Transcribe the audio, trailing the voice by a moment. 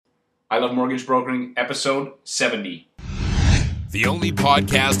I Love Mortgage Brokering, episode 70. The only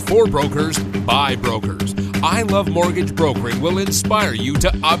podcast for brokers by brokers. I Love Mortgage Brokering will inspire you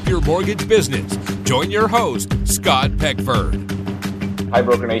to up your mortgage business. Join your host, Scott Peckford. Hi,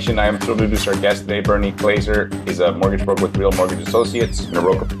 Broker Nation. I am thrilled to introduce our guest today. Bernie Glazer is a mortgage broker with Real Mortgage Associates. Been a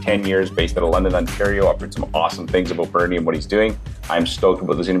broker for 10 years, based out of London, Ontario. I've heard some awesome things about Bernie and what he's doing. I'm stoked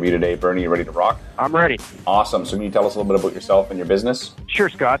about this interview today. Bernie, you ready to rock? I'm ready. Awesome. So can you tell us a little bit about yourself and your business? Sure,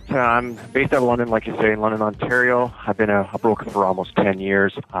 Scott. I'm based out of London, like you say, in London, Ontario. I've been a broker for almost 10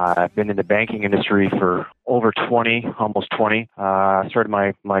 years. I've been in the banking industry for over 20, almost 20. I started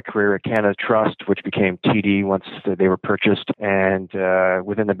my career at Canada Trust, which became TD once they were purchased. And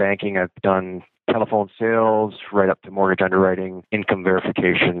within the banking, I've done telephone sales, right up to mortgage underwriting, income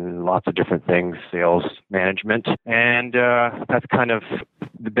verification, lots of different things, sales management. And that's kind of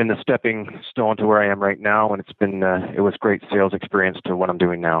been the stepping stone to where I am right now. And it's been, it was great sales experience to what I'm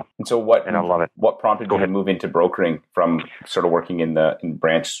doing now. And so and I love it. What prompted you to move into brokering from sort of working in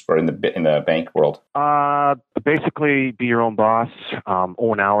branch or in the bank world? Basically be your own boss,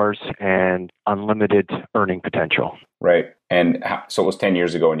 own hours, and unlimited earning potential. Right. And so it was 10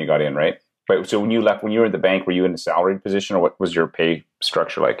 years ago when you got in, right? But so when you were in the bank, were you in a salaried position, or what was your pay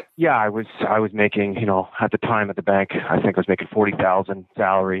structure like? Yeah, I was making, at the time at the bank, I think I was making $40,000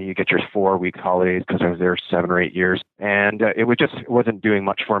 salary. You get your 4 weeks holidays because I was there 7 or 8 years, and it wasn't doing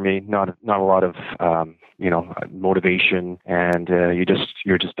much for me. Not a lot of motivation, and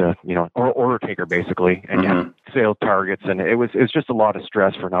you're just a order taker basically, and you have sales targets, and it was just a lot of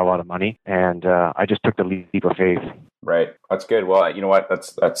stress for not a lot of money, and I just took the leap of faith. Right. That's good. Well, you know what?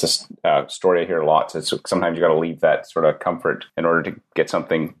 That's a story I hear a lot. So sometimes you got to leave that sort of comfort in order to get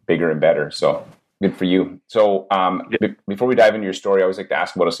something bigger and better. So good for you. So before we dive into your story, I always like to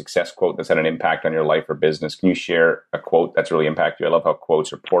ask about a success quote that's had an impact on your life or business. Can you share a quote that's really impacted you? I love how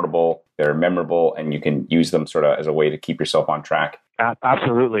quotes are portable, they're memorable, and you can use them sort of as a way to keep yourself on track.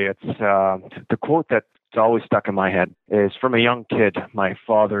 Absolutely. It's the quote that's always stuck in my head is from a young kid. My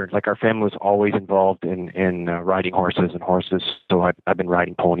father, our family was always involved in riding horses. So I've been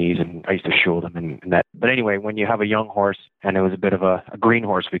riding ponies, and I used to show them and that. But anyway, when you have a young horse, and it was a bit of a green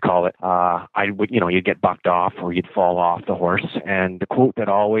horse, we call it, you'd get bucked off or you'd fall off the horse. And the quote that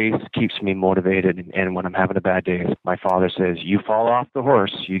always keeps me motivated, and when I'm having a bad day, is my father says, "You fall off the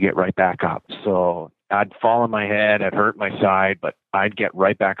horse, you get right back up." So I'd fall on my head, I'd hurt my side, but I'd get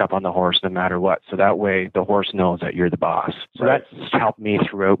right back up on the horse no matter what. So that way the horse knows that you're the boss. So right. That's helped me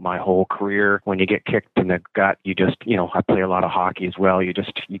throughout my whole career. When you get kicked in the gut, you just, I play a lot of hockey as well. You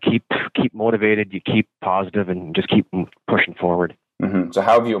keep motivated, you keep positive, and just keep pushing forward. Mm-hmm. So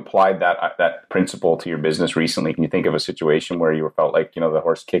how have you applied that principle to your business recently? Can you think of a situation where you felt like, the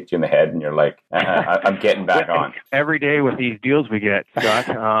horse kicked you in the head and you're like, I'm getting back on? Every day with these deals we get, Scott,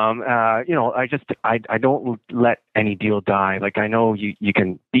 I don't let any deal die. Like, I know you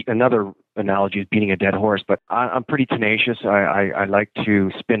can beat, another analogy is beating a dead horse, but I'm pretty tenacious. I like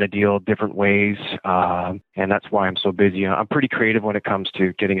to spin a deal different ways, and that's why I'm so busy. I'm pretty creative when it comes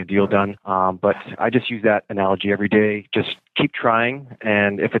to getting a deal done, but I just use that analogy every day. Just keep trying,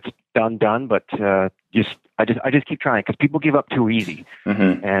 and if it's done, but I just keep trying, because people give up too easy,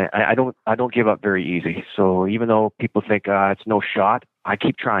 and I don't give up very easy. So even though people think it's no shot, I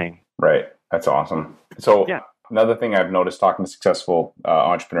keep trying. Right. That's awesome. So yeah. Another thing I've noticed talking to successful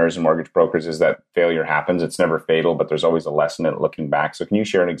entrepreneurs and mortgage brokers is that failure happens. It's never fatal, but there's always a lesson in it looking back. So can you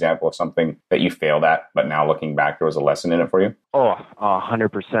share an example of something that you failed at, but now looking back, there was a lesson in it for you? Oh,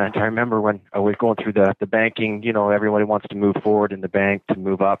 100%. I remember when I was going through the banking, everybody wants to move forward in the bank, to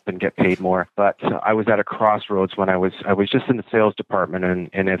move up and get paid more. But I was at a crossroads when I was just in the sales department.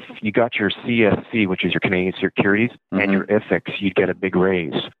 And if you got your CSC, which is your Canadian Securities, and your IFIX, you'd get a big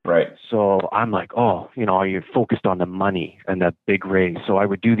raise. Right. So I'm like, you're focused on the money and the big raise. So I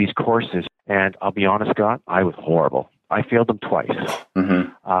would do these courses, and I'll be honest, Scott, I was horrible. I failed them twice.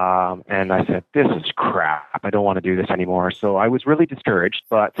 And I said, this is crap. I don't want to do this anymore. So I was really discouraged.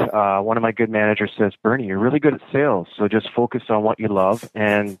 But one of my good managers says, Bernie, you're really good at sales, so just focus on what you love.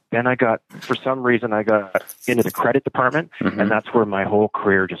 And then for some reason, I got into the credit department, and that's where my whole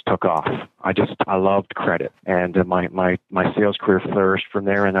career just took off. I loved credit. And my sales career flourished from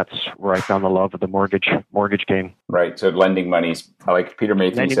there, and that's where I found the love of the mortgage game. Right. So lending money, like Peter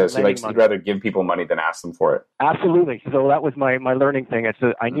Matthew says, he'd rather give people money than ask them for it. Absolutely. So that was my learning thing.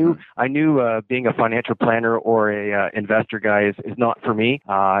 I knew being a financial planner or a investor guy is not for me.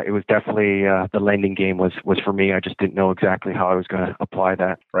 It was definitely the lending game was for me. I just didn't know exactly how I was going to apply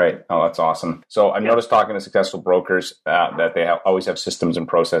that. Right. Oh, that's awesome. So I've noticed talking to successful brokers that they always have systems and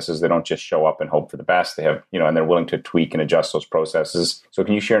processes. They don't just show up and hope for the best. They have, and they're willing to tweak and adjust those processes. So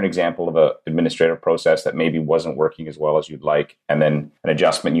can you share an example of an administrative process that maybe wasn't working as well as you'd like, and then an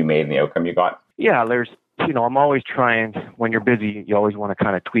adjustment you made and the outcome you got? Yeah, there's, I'm always trying, when you're busy, you always want to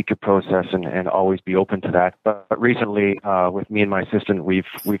kind of tweak your process and always be open to that. But recently, with me and my assistant, we've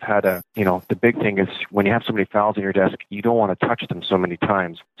had the big thing is when you have so many files on your desk, you don't want to touch them so many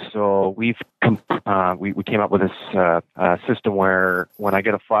times. So we came up with this system where when I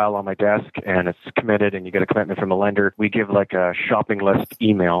get a file on my desk and it's committed and you get a commitment from a lender, we give like a shopping list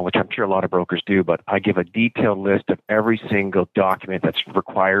email, which I'm sure a lot of brokers do, but I give a detailed list of every single document that's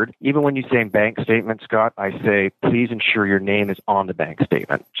required. Even when you say bank statement, Scott, I say, please ensure your name is on the bank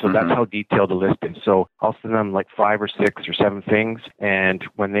statement. So that's how detailed the list is. So I'll send them like 5 or 6 or 7 things. And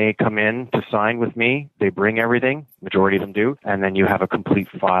when they come in to sign with me, they bring everything. Majority of them do. And then you have a complete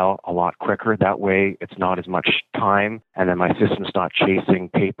file a lot quicker. That way it's not as much time. And then my system's not chasing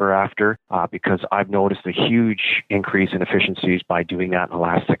paper after because I've noticed a huge increase in efficiencies by doing that in the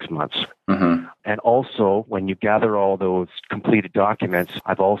last 6 months. Mm-hmm. And also, when you gather all those completed documents,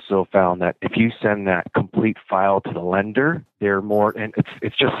 I've also found that if you send that complete file to the lender, they're more, and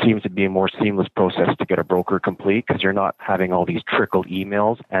it just seems to be a more seamless process to get a broker complete because you're not having all these trickle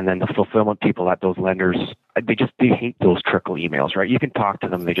emails. And then the fulfillment people at those lenders, they hate those trickle emails, right? You can talk to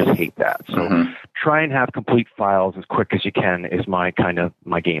them, they just hate that. So try and have complete files as quick as you can is my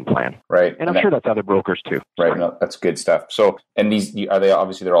game plan. Right. And I'm sure that's other brokers too. Right. No, that's good stuff. So, and these, they're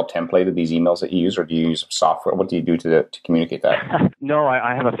all templated, these emails that you use, or do you use software? What do you do to communicate that? No,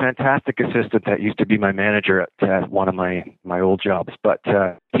 I have a fantastic assistant that used to be my manager at one of my old jobs, but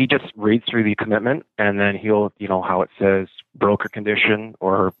he just reads through the commitment and then he'll, how it says broker condition,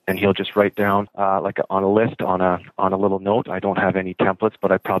 and he'll just write down like on a list on a little note. I don't have any templates,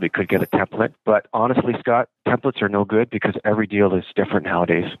 but I probably could get a template. But honestly, Scott, templates are no good because every deal is different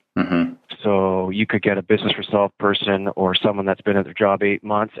nowadays. Mm-hmm. So you could get a business for self person or someone that's been at their job 8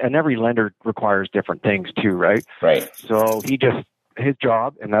 months, and every lender requires different things too, right? Right. So his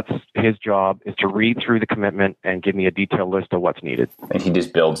job is to read through the commitment and give me a detailed list of what's needed. And he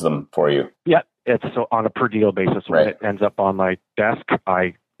just builds them for you. Yeah, it's so on a per deal basis. When it ends up on my desk,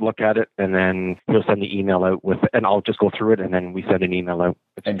 I look at it and then he'll send the email out and I'll just go through it and then we send an email out.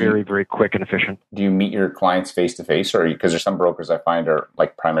 It's very, very quick and efficient. Do you meet your clients face to face, or because there's some brokers I find are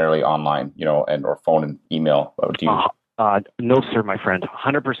like primarily online, and or phone and email? Do you? No, sir, my friend.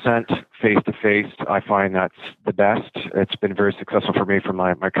 100% face-to-face. I find that's the best. It's been very successful for me for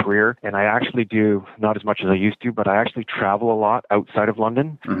my career. And I actually do, not as much as I used to, but I actually travel a lot outside of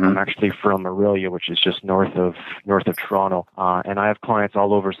London. Mm-hmm. I'm actually from Orillia, which is just north of Toronto. And I have clients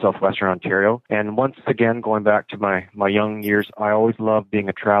all over southwestern Ontario. And once again, going back to my young years, I always loved being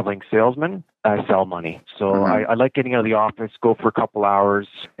a traveling salesman. I sell money. So I like getting out of the office, go for a couple hours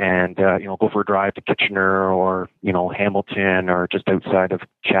and, go for a drive to Kitchener or, Hamilton or just outside of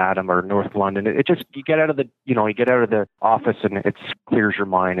Chatham or North London. It just, you get out of the office and it clears your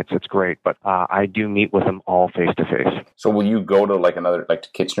mind. It's great. But I do meet with them all face to face. So will you go to to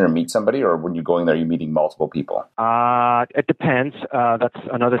Kitchener and meet somebody, or when you going there, are you meeting multiple people? It depends. That's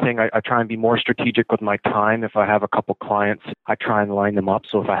another thing. I try and be more strategic with my time. If I have a couple clients, I try and line them up.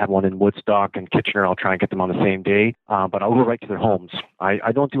 So if I have one in Woodstock and Kitchener, I'll try and get them on the same day. But I'll go right to their homes.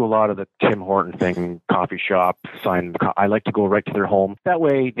 I don't do a lot of the Tim Horton thing, coffee shop, sign. I like to go right to their home. That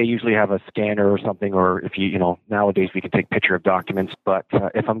way they usually have a scanner or something, or if nowadays we can take picture of documents. But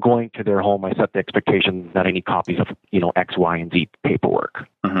if I'm going to their home, I set the expectation that I need copies of, X, Y, and Z paperwork.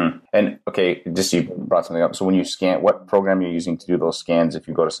 Mm-hmm. And okay, just you brought something up. So when you scan, what program you're using to do those scans if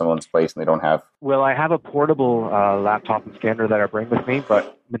you go to someone's place and they don't have? Well, I have a portable laptop and scanner that I bring with me,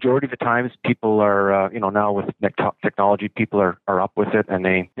 but majority of the times people are, now with technology, people are up with it and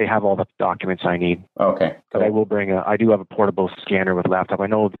they have all the documents I need. Okay. But I do have a portable scanner with laptop. I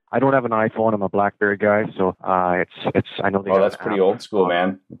know I don't have an iPhone. I'm a BlackBerry guy. So, I know they that's pretty old school,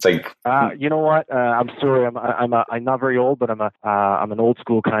 man. It's like, you know what? I'm sorry. I'm not very old, but I'm an old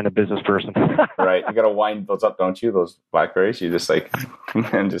school kind of business person. Right. You got to wind those up, don't you? Those BlackBerries. You just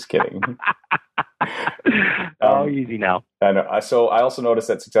I'm just kidding. Easy now. I know. So I also noticed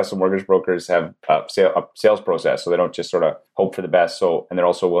that successful mortgage brokers have a sales process, so they don't just sort of hope for the best. And they're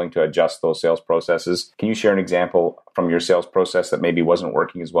also willing to adjust those sales processes. Can you share an example from your sales process that maybe wasn't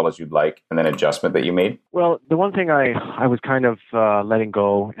working as well as you'd like, and then adjustment that you made? Well, the one thing I was kind of letting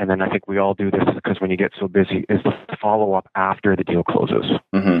go, and then I think we all do this because when you get so busy, is the follow up after the deal closes.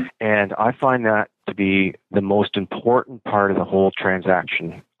 Mm-hmm. And I find that to be the most important part of the whole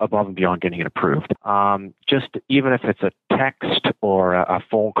transaction, above and beyond getting it approved. Just even if it's a text or a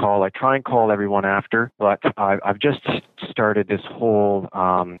phone call, I try and call everyone after, but I've just started this whole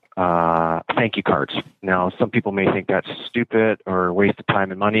thank you cards. Now, some people may think that's stupid or a waste of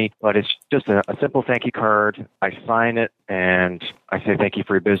time and money, but it's just a simple thank you card. I sign it and I say thank you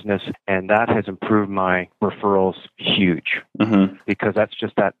for your business, and that has improved my referrals huge, mm-hmm. because that's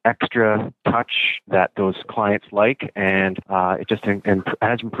just that extra touch that those clients like, and it just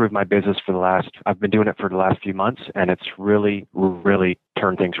has improved my business I've been doing it for the last few months, and it's really, really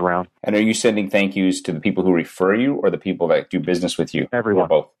turned things around. And are you sending thank yous to the people who refer you or the people that do business with you? Everyone. Or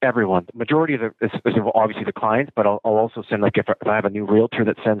both? Everyone. The majority of it is obviously the clients, but I'll also send, like, if I have a new realtor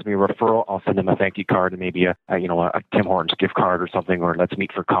that sends me a referral, I'll send them a thank you card and maybe a Tim Hortons gift card or something, or let's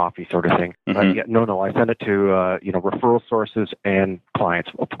meet for coffee sort of thing. Mm-hmm. But no, I send it to referral sources and clients.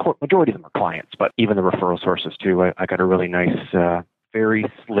 Of course, majority of them are clients, but even the referral sources too. I got a really nice, very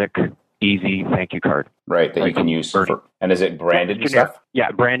slick, easy thank you card. Right, that you can use for, and is it branded and stuff?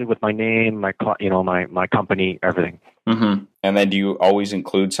 Yeah, branded with my name, my company, everything. Mm-hmm. And then do you always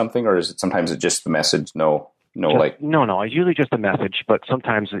include something, or is it sometimes just the message? No, it's usually just a message, but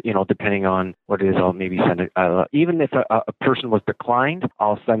sometimes, depending on what it is, I'll maybe send it. Even if a person was declined,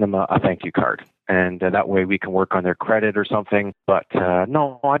 I'll send them a thank you card. And that way we can work on their credit or something. But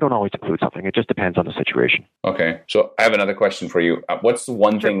no, I don't always include something. It just depends on the situation. Okay. So I have another question for you. What's the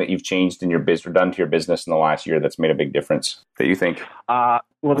one thing that you've changed in your business or done to your business in the last year that's made a big difference that you think?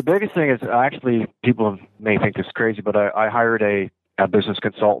 Well, the biggest thing is actually, people may think this is crazy, but I hired a business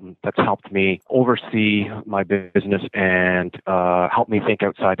consultant that's helped me oversee my business and help me think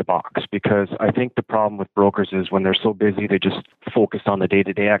outside the box, because I think the problem with brokers is when they're so busy, they just focus on the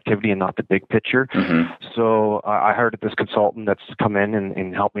day-to-day activity and not the big picture. Mm-hmm. So I hired this consultant that's come in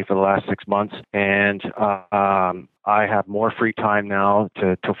and helped me for the last 6 months, and I have more free time now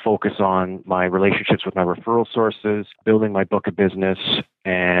to focus on my relationships with my referral sources, building my book of business,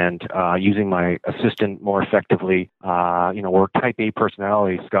 and using my assistant more effectively. We're type A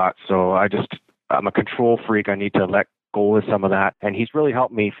personality, Scott, so I'm a control freak. I need to let go of some of that, and he's really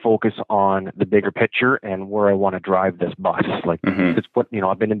helped me focus on the bigger picture and where I want to drive this bus. Like, mm-hmm. It's what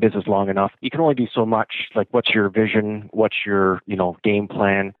I've been in business long enough. You can only do so much. Like, what's your vision? What's your game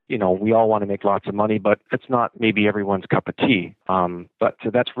plan? We all want to make lots of money, but it's not maybe everyone's cup of tea. But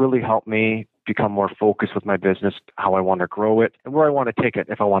that's really helped me become more focused with my business, how I want to grow it, and where I want to take it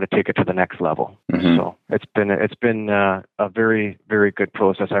if I want to take it to the next level. Mm-hmm. So it's been a very, very good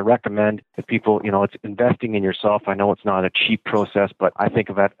process. I recommend that people, it's investing in yourself. I know it's not a cheap process, but I think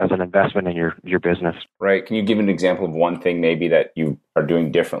of it as an investment in your business. Right. Can you give an example of one thing maybe that you are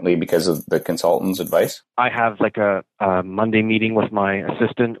doing differently because of the consultant's advice? I have like a Monday meeting with my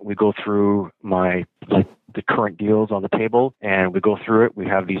assistant. We go through the current deals on the table, and we go through it. We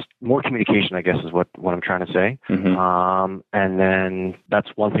have these more communication, I guess, is what I'm trying to say. Mm-hmm. And then that's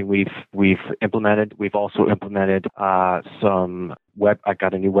one thing we've implemented. We've also implemented some I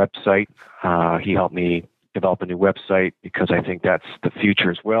got a new website. He helped me develop a new website because I think that's the future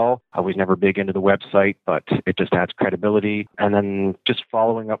as well. I was never big into the website, but it just adds credibility. And then just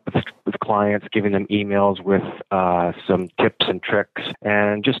following up with clients, giving them emails with some tips and tricks,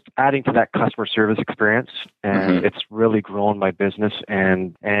 and just adding to that customer service experience. And mm-hmm. It's really grown my business,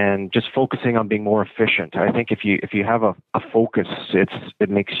 and just focusing on being more efficient. I think if you have a focus, it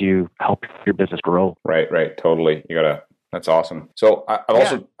makes you help your business grow. Right. Totally. That's awesome. So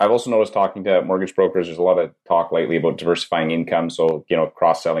I've also noticed talking to mortgage brokers, there's a lot of talk lately about diversifying income. So,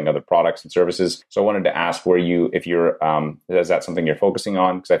 cross-selling other products and services. So I wanted to ask is that something you're focusing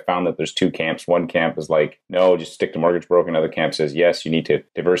on? Because I found that there's two camps. One camp is like, no, just stick to mortgage broking. Another camp says, yes, you need to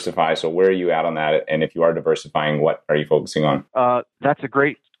diversify. So where are you at on that? And if you are diversifying, what are you focusing on? That's a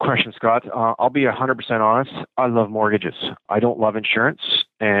great question, Scott. I'll be 100% honest. I love mortgages. I don't love insurance.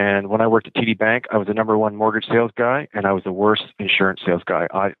 And when I worked at TD Bank, I was the number one mortgage sales guy, and I was the worst insurance sales guy.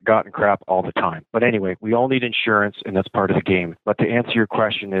 I got in crap all the time. But anyway, we all need insurance, and that's part of the game. But to answer your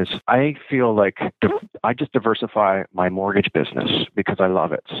question is, I feel like I just diversify my mortgage business because I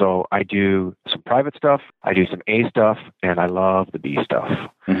love it. So I do some private stuff, I do some A stuff, and I love the B stuff.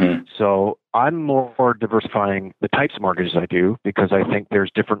 Mm-hmm. So I'm more diversifying the types of mortgages I do because I think there's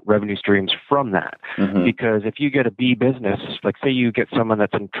different revenue streams from that. Mm-hmm. Because if you get a B business, like say you get someone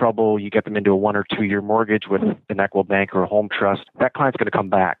that's in trouble, you get them into a 1 or 2 year mortgage with an Equitable Bank or a home trust, that client's going to come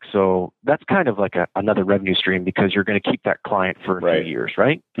back. So that's kind of like another revenue stream because you're going to keep that client for a few years,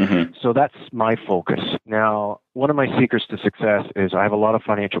 right? Mm-hmm. So that's my focus. Now, one of my secrets to success is I have a lot of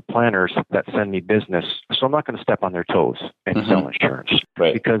financial planners that send me business. So I'm not going to step on their toes and sell insurance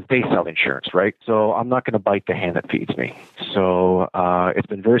because they sell insurance, right? So I'm not going to bite the hand that feeds me. So it's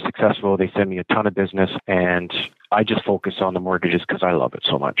been very successful. They send me a ton of business and I just focus on the mortgages because I love it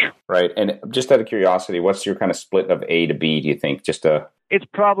so much. Right. And just out of curiosity, what's your kind of split of A to B, do you think? It's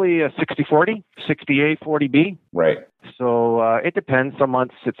probably a 60-40, 60A, 40B. Right. So it depends. Some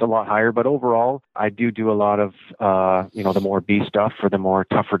months it's a lot higher, but overall, I do a lot of, the more B stuff for the more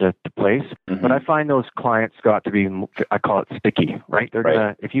tougher to place. Mm-hmm. But I find those clients got to be, I call it sticky, right? They're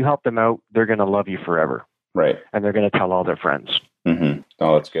gonna, if you help them out, they're gonna love you forever. Right. And they're gonna tell all their friends. Mm-hmm.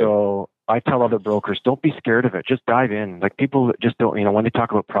 Oh, that's good. So I tell other brokers, don't be scared of it. Just dive in. Like people just don't, when they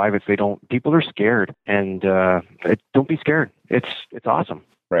talk about privates, people are scared and don't be scared. It's awesome.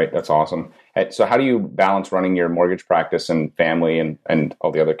 Right. That's awesome. So how do you balance running your mortgage practice and family and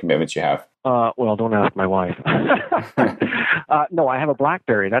all the other commitments you have? Well, don't ask my wife. No, I have a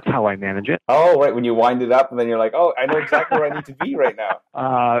BlackBerry. That's how I manage it. Oh, right. When you wind it up and then you're like, oh, I know exactly where I need to be right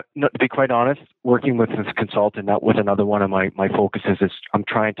now. No, to be quite honest, working with this consultant, that was another one of my focuses is I'm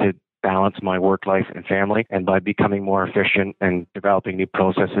trying to balance my work life and family. And by becoming more efficient and developing new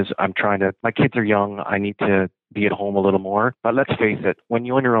processes, my kids are young. I need to be at home a little more. But let's face it, when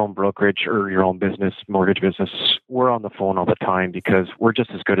you own your own brokerage or your own business, mortgage business, we're on the phone all the time because we're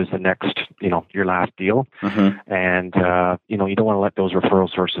just as good as the next, your last deal. Mm-hmm. And, you don't want to let those referral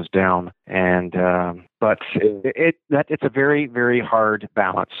sources down. And, but it's a very, very hard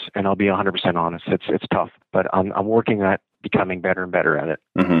balance. And I'll be 100% honest. It's tough, but I'm working at becoming better and better at it.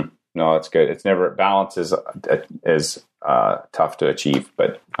 Mm-hmm. No, that's good. It's never balance is tough to achieve,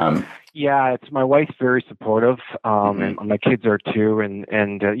 but yeah, it's my wife's very supportive, and my kids are too. And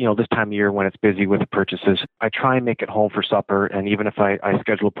this time of year when it's busy with the purchases, I try and make it home for supper. And even if I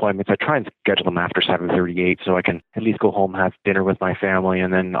schedule appointments, I try and schedule them after 7:38 so I can at least go home, have dinner with my family,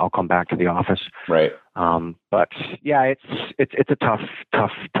 and then I'll come back to the office. Right. But yeah, it's a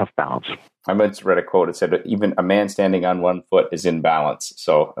tough balance. I once read a quote. It said, "Even a man standing on one foot is in balance."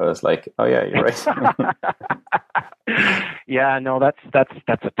 So I was like, "Oh yeah, you're right." Yeah, no, that's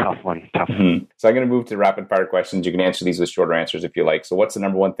a tough one. Mm-hmm. So I'm going to move to rapid fire questions. You can answer these with shorter answers if you like. So what's the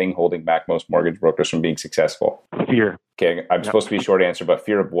number one thing holding back most mortgage brokers from being successful? Fear. Okay, I'm supposed to be a short answer, but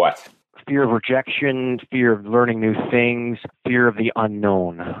fear of what? Fear of rejection, fear of learning new things, fear of the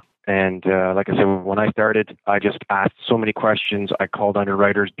unknown. And like I said, when I started, I just asked so many questions. I called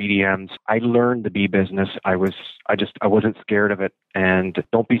underwriters, BDMs. I learned the B business. I wasn't scared of it. And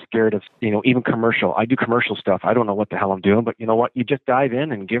don't be scared of, even commercial. I do commercial stuff. I don't know what the hell I'm doing, but you know what? You just dive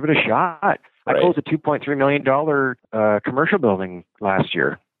in and give it a shot. Right. I closed a $2.3 million commercial building last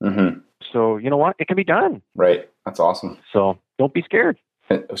year. Mm-hmm. So you know what? It can be done. Right. That's awesome. So don't be scared.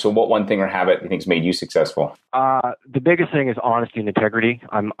 So what one thing or habit do you think has made you successful? The biggest thing is honesty and integrity.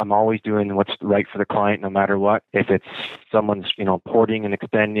 I'm always doing what's right for the client no matter what. If it's someone's, porting and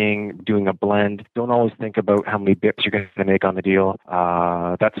extending, doing a blend, don't always think about how many bips you're going to make on the deal.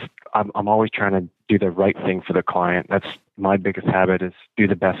 I'm always trying to do the right thing for the client. That's my biggest habit is do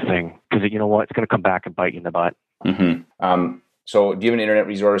the best thing because you know what? It's going to come back and bite you in the butt. Mm-hmm. So do you have an internet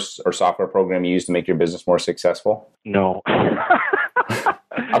resource or software program you use to make your business more successful? No.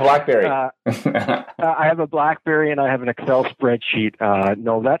 A BlackBerry. I have a BlackBerry and I have an Excel spreadsheet.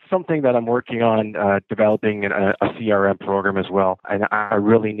 No, that's something that I'm working on developing a CRM program as well. And I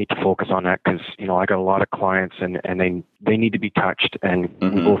really need to focus on that because, I got a lot of clients and they need to be touched. And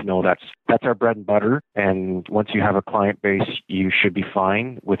we both know that's our bread and butter. And once you have a client base, you should be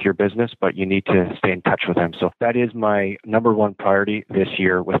fine with your business, but you need to stay in touch with them. So that is my number one priority this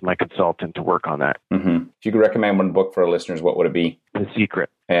year with my consultant to work on that. Mm-hmm. If you could recommend one book for our listeners, what would it be? The Secret.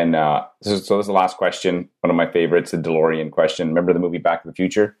 And so this is the last question, one of my favorites, the DeLorean question. Remember the movie Back to the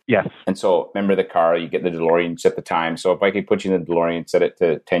Future? Yes. And so remember the car, you get the DeLorean, set the time. So if I could put you in the DeLorean, set it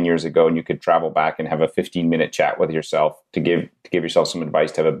to 10 years ago, and you could travel back and have a 15-minute chat with yourself to give yourself some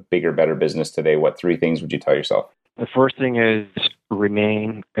advice to have a bigger, better business today, what 3 things would you tell yourself? The first thing is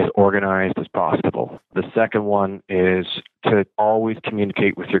remain as organized as possible. The second one is to always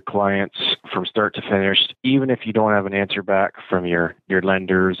communicate with your clients from start to finish. Even if you don't have an answer back from your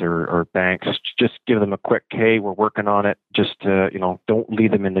lenders or banks, just give them a quick, hey, we're working on it. Just, don't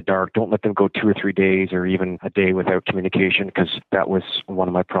leave them in the dark. Don't let them go 2 or 3 days or even a day without communication, because that was one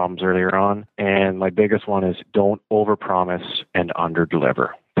of my problems earlier on. And my biggest one is don't overpromise and underdeliver.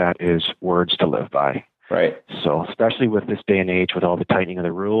 That is words to live by. Right. So especially with this day and age, with all the tightening of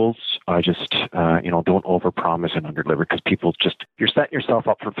the rules, I just, don't overpromise and underdeliver, because you're setting yourself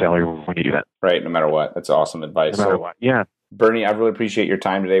up for failure when you do that. Right. No matter what. That's awesome advice. No matter what. Yeah. Bernie, I really appreciate your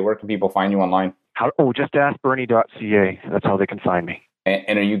time today. Where can people find you online? Just ask Bernie.ca. That's how they can find me.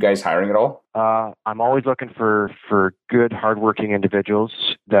 And are you guys hiring at all? I'm always looking for good, hardworking individuals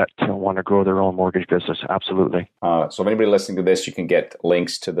that want to grow their own mortgage business. Absolutely. So if anybody listening to this, you can get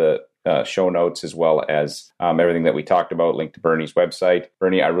links to the show notes, as well as everything that we talked about, linked to Bernie's website.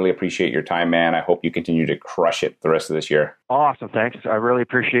 Bernie, I really appreciate your time, man. I hope you continue to crush it the rest of this year. Awesome. Thanks. I really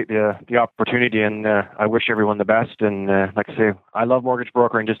appreciate the opportunity, and I wish everyone the best. And like I say, I love mortgage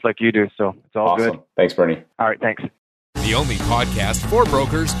brokering just like you do. So it's all awesome. Good. Thanks, Bernie. All right. Thanks. The only podcast for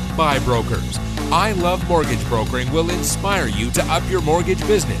brokers by brokers. I Love Mortgage Brokering will inspire you to up your mortgage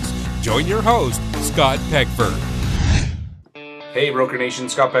business. Join your host, Scott Peckford. Hey, Broker Nation,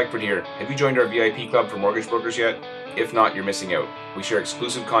 Scott Peckford here. Have you joined our VIP club for mortgage brokers yet? If not, you're missing out. We share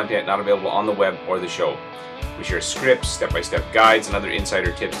exclusive content not available on the web or the show. We share scripts, step-by-step guides, and other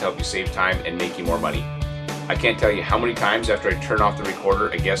insider tips to help you save time and make you more money. I can't tell you how many times after I turn off the recorder,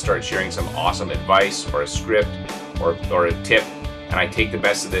 a guest starts sharing some awesome advice or a script or a tip, and I take the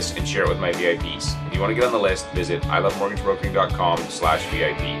best of this and share it with my VIPs. If you want to get on the list, visit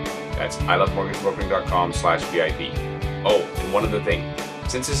ilovemortgagebrokering.com/VIP. That's ilovemortgagebrokering.com/VIP. Oh, and one other thing.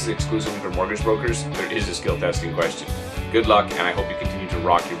 Since this is exclusively for mortgage brokers, there is a skill testing question. Good luck, and I hope you continue to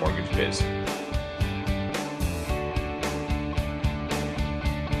rock your mortgage biz.